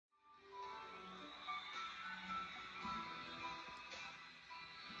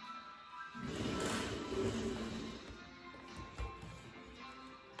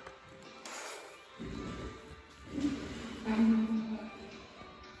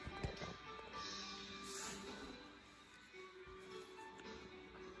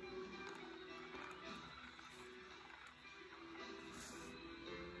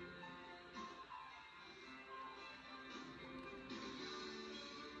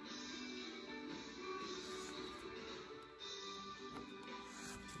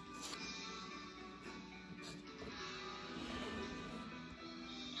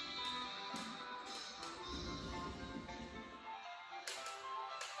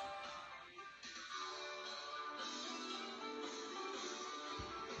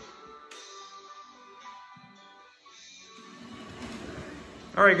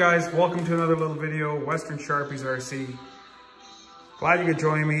All right, guys, welcome to another little video, Western Sharpies RC. Glad you could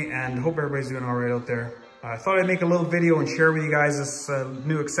join me and hope everybody's doing all right out there. I thought I'd make a little video and share with you guys this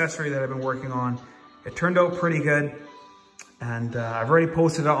new accessory that I've been working on. It turned out pretty good, and I've already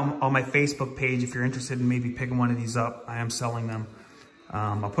posted it on my Facebook page. If you're interested in maybe picking one of these up, I am selling them.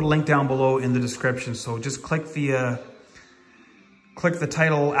 I'll put a link down below in the description, so just click the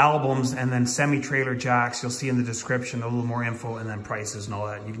title albums and then semi-trailer jacks. You'll see in the description a little more info and then prices and all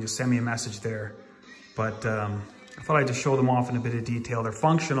that. You can just send me a message there. But I thought I'd just show them off in a bit of detail. They're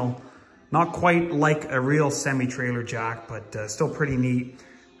functional, not quite like a real semi-trailer jack, but still pretty neat.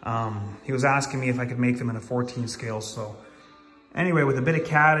 He was asking me if I could make them in a 14 scale. So anyway, with a bit of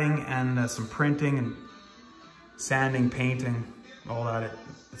CADing and some printing and sanding, painting, all that,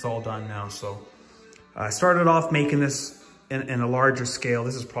 it's all done now. So I started off making this in a larger scale.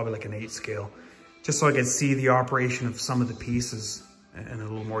 This is probably like an 8 scale, just so I could see the operation of some of the pieces in a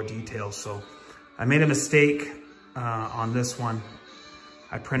little more detail. So I made a mistake on this one.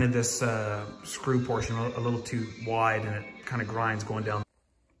 I printed this screw portion a little too wide, and it kind of grinds going down.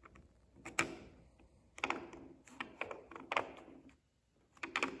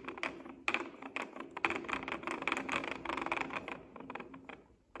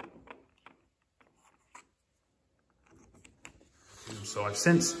 So I've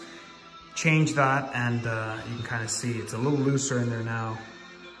since changed that, and you can kind of see it's a little looser in there now.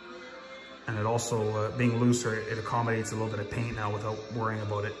 And it also, being looser, it accommodates a little bit of paint now without worrying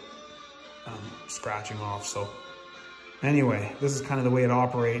about it scratching off. So anyway, this is kind of the way it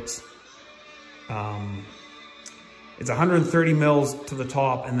operates. It's 130 mils to the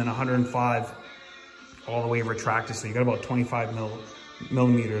top and then 105 all the way retracted. So you got about 25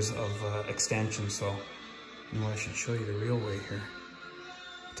 millimeters of extension. So you know, I should show you the real way here.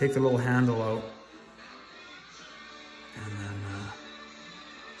 Take the little handle out and then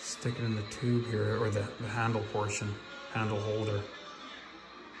stick it in the tube here, or the handle portion, handle holder,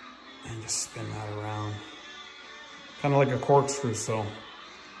 and just spin that around. Kind of like a corkscrew, so.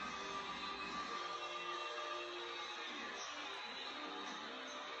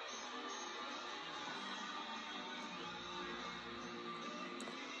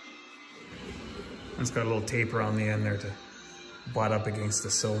 It's got a little taper on the end there to butt up against the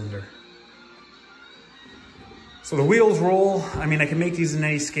cylinder. So the wheels roll. I mean, I can make these in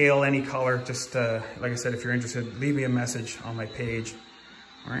any scale, any color. Just like I said, if you're interested, leave me a message on my page.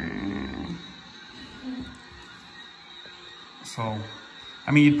 So,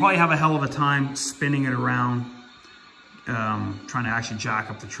 I mean, you'd probably have a hell of a time spinning it around, trying to actually jack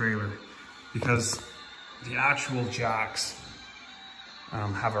up the trailer, because the actual jacks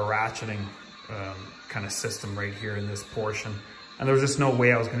have a ratcheting kind of system right here in this portion. And there was just no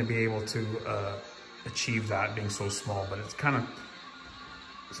way I was going to be able to achieve that being so small, but it's kind of,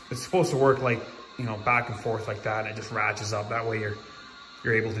 it's supposed to work like, you know, back and forth like that, and it just ratchets up. That way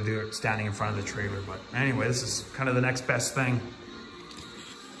you're able to do it standing in front of the trailer. But anyway, this is kind of the next best thing.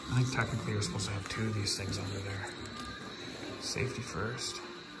 I think technically you're supposed to have 2 of these things under there. Safety first.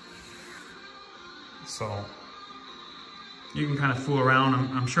 So you can kind of fool around.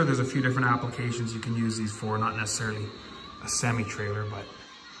 I'm sure there's a few different applications you can use these for, not necessarily a semi-trailer, but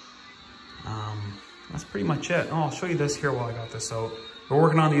that's pretty much it. Oh, I'll show you this here while I got this out. We're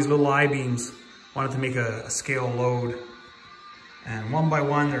working on these little I-beams. Wanted to make a scale load, and one by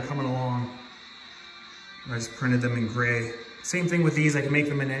one they're coming along. I just printed them in gray. Same thing with these. I can make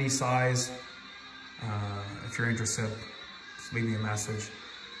them in any size. If you're interested, just leave me a message.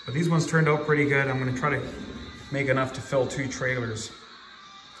 But these ones turned out pretty good. I'm going to try to make enough to fill 2 trailers.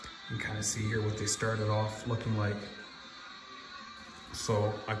 You can kind of see here what they started off looking like.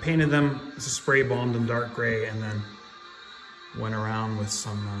 So I painted them, just spray bombed them dark gray, and then went around with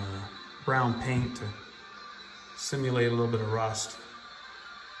some brown paint to simulate a little bit of rust.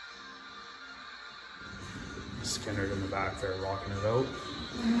 Skinner in the back there rocking it out.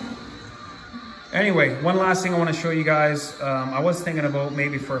 Anyway, one last thing I want to show you guys. I was thinking about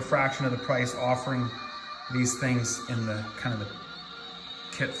maybe for a fraction of the price offering these things in the kind of the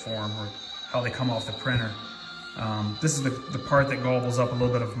kit form, or how they come off the printer. This is the part that gobbles up a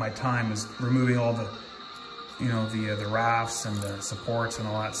little bit of my time, is removing all the, you know, the rafts and the supports and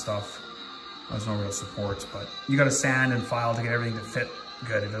all that stuff. There's no real supports, but you got to sand and file to get everything to fit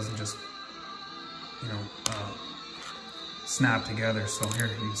good. It doesn't just, you know, snap together. So here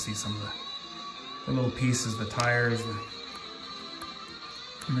you can see some of the little pieces, the tires,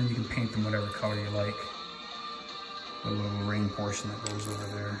 and then you can paint them whatever color you like. The little ring portion that goes over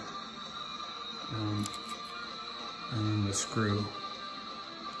there. And then the screw.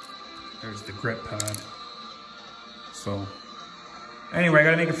 There's the grip pad. So Anyway, I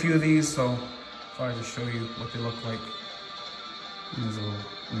gotta make a few of these, so I thought I'd just show you what they look like. There's a little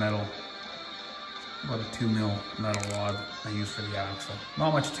metal, about a 2mm metal rod I use for the axle.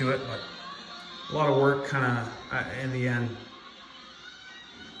 Not much to it, but a lot of work kind of in the end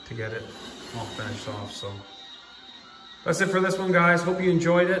to get it all finished off. So that's it for this one, guys. Hope you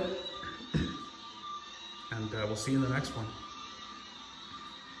enjoyed it, and we'll see you in the next one.